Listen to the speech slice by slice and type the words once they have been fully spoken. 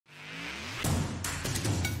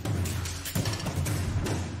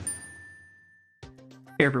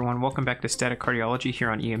Hey everyone, welcome back to Static Cardiology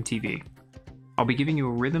here on EMTV. I'll be giving you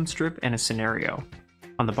a rhythm strip and a scenario.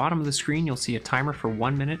 On the bottom of the screen you'll see a timer for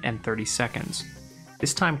 1 minute and 30 seconds.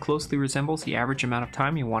 This time closely resembles the average amount of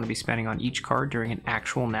time you want to be spending on each card during an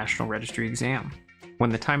actual National Registry exam.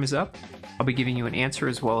 When the time is up, I'll be giving you an answer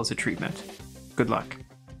as well as a treatment. Good luck.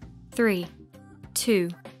 3, 2,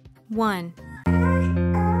 1.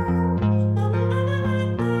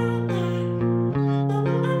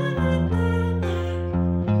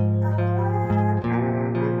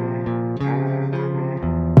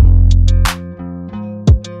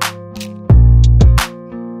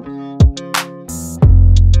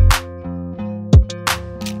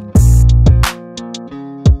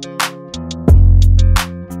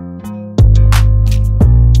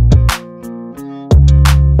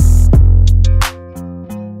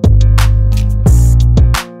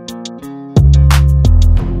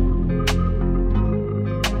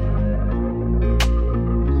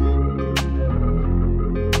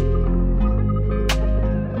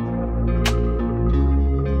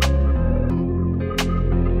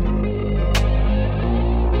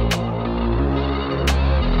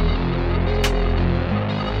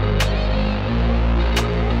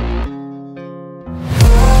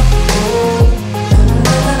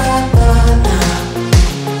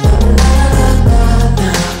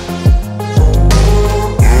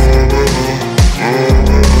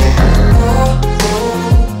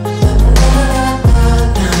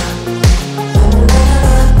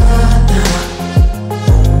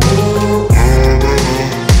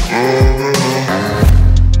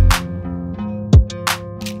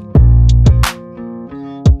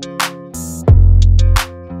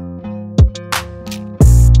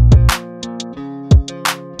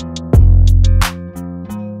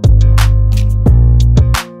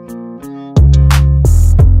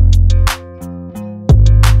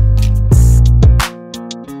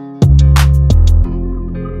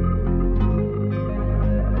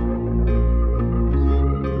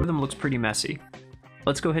 Looks pretty messy.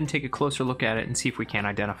 Let's go ahead and take a closer look at it and see if we can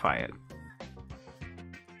identify it.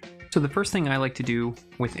 So the first thing I like to do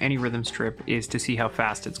with any rhythm strip is to see how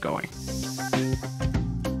fast it's going.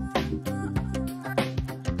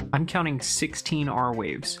 I'm counting 16 R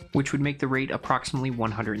waves, which would make the rate approximately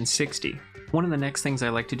 160. One of the next things I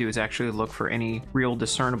like to do is actually look for any real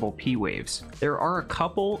discernible P waves. There are a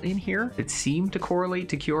couple in here that seem to correlate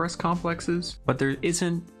to QRS complexes, but there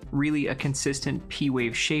isn't really a consistent P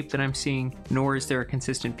wave shape that I'm seeing, nor is there a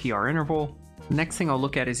consistent PR interval. The next thing I'll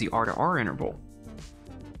look at is the R to R interval.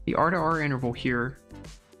 The R to R interval here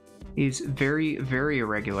is very, very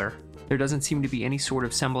irregular. There doesn't seem to be any sort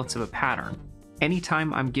of semblance of a pattern.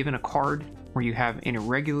 Anytime I'm given a card where you have an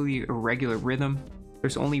irregularly irregular rhythm,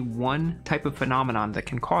 there's only one type of phenomenon that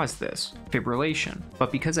can cause this, fibrillation.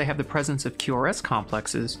 But because I have the presence of QRS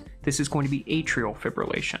complexes, this is going to be atrial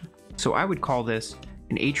fibrillation. So I would call this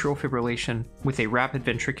an atrial fibrillation with a rapid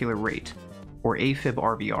ventricular rate, or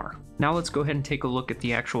AFib-RVR. Now let's go ahead and take a look at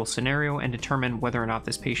the actual scenario and determine whether or not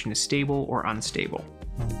this patient is stable or unstable.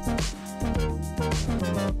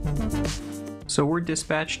 So we're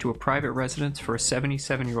dispatched to a private residence for a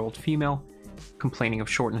 77-year-old female complaining of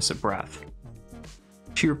shortness of breath.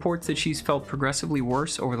 She reports that she's felt progressively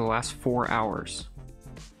worse over the last 4 hours.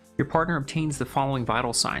 Your partner obtains the following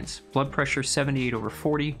vital signs: blood pressure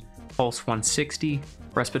 78/40, pulse 160,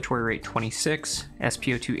 respiratory rate 26,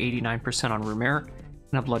 SpO2 89% on room air,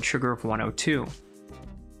 and a blood sugar of 102.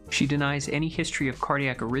 She denies any history of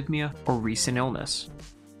cardiac arrhythmia or recent illness.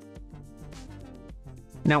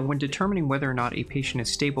 Now, when determining whether or not a patient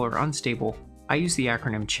is stable or unstable, I use the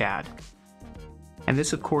acronym CHAD. And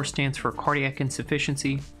this of course stands for cardiac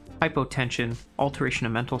insufficiency, hypotension, alteration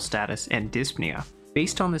of mental status, and dyspnea.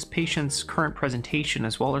 Based on this patient's current presentation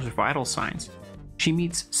as well as her vital signs, she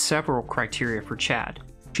meets several criteria for CHAD.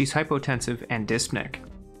 She's hypotensive and dyspneic.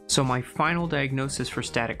 So my final diagnosis for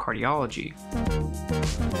static cardiology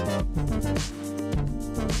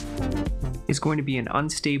is going to be an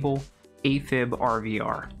unstable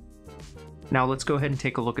AFib-RVR. Now let's go ahead and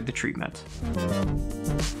take a look at the treatment.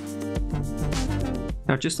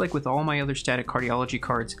 Now, just like with all my other static cardiology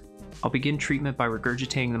cards, I'll begin treatment by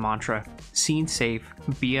regurgitating the mantra, scene safe,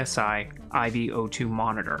 BSI, IV O2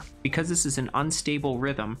 monitor. Because this is an unstable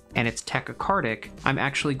rhythm and it's tachycardic, I'm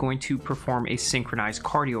actually going to perform a synchronized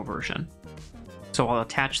cardioversion. So I'll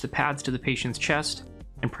attach the pads to the patient's chest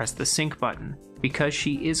and press the sync button. Because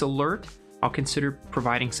she is alert, I'll consider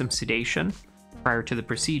providing some sedation prior to the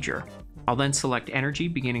procedure. I'll then select energy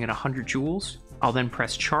beginning at 100 joules. I'll then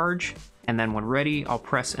press charge, and then when ready, I'll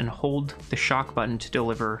press and hold the shock button to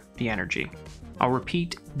deliver the energy. I'll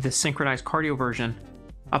repeat the synchronized cardioversion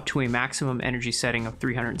up to a maximum energy setting of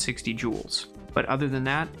 360 joules. But other than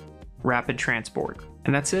that, rapid transport.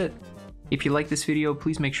 And that's it. If you like this video,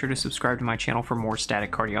 please make sure to subscribe to my channel for more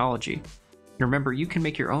Static Cardiology. And remember, you can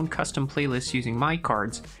make your own custom playlists using my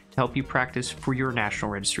cards to help you practice for your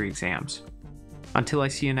National Registry exams. Until I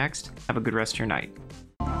see you next, have a good rest of your night.